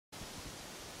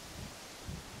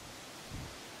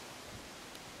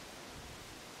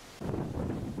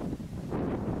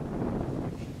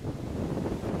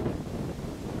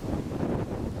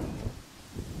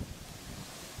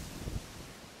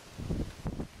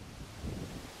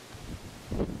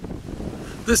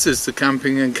This is the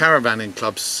Camping and Caravanning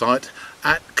Club site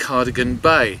at Cardigan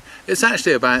Bay. It's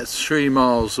actually about 3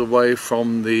 miles away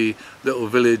from the little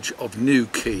village of New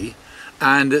Quay,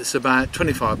 and it's about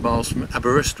 25 miles from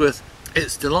Aberystwyth.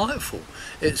 It's delightful.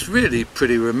 It's really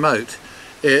pretty remote.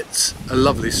 It's a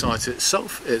lovely site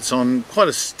itself. It's on quite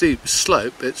a steep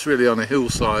slope. It's really on a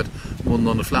hillside more than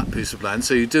on a flat piece of land,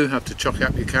 so you do have to chock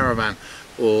up your caravan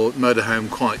or motorhome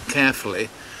quite carefully.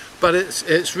 But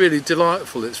it's really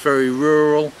delightful. It's very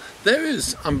rural. There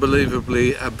is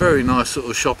unbelievably a very nice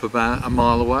little shop about a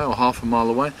mile away or half a mile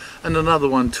away, and another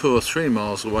one 2 or 3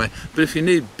 miles away. But if you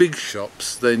need big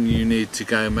shops, then you need to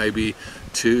go maybe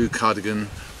to Cardigan,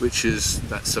 which is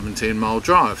that 17-mile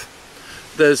drive.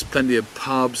 There's plenty of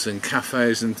pubs and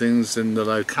cafes and things in the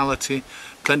locality,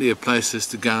 plenty of places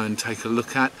to go and take a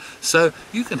look at, so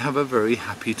you can have a very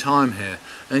happy time here.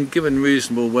 And given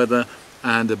reasonable weather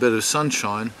and a bit of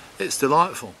sunshine, it's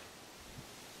delightful.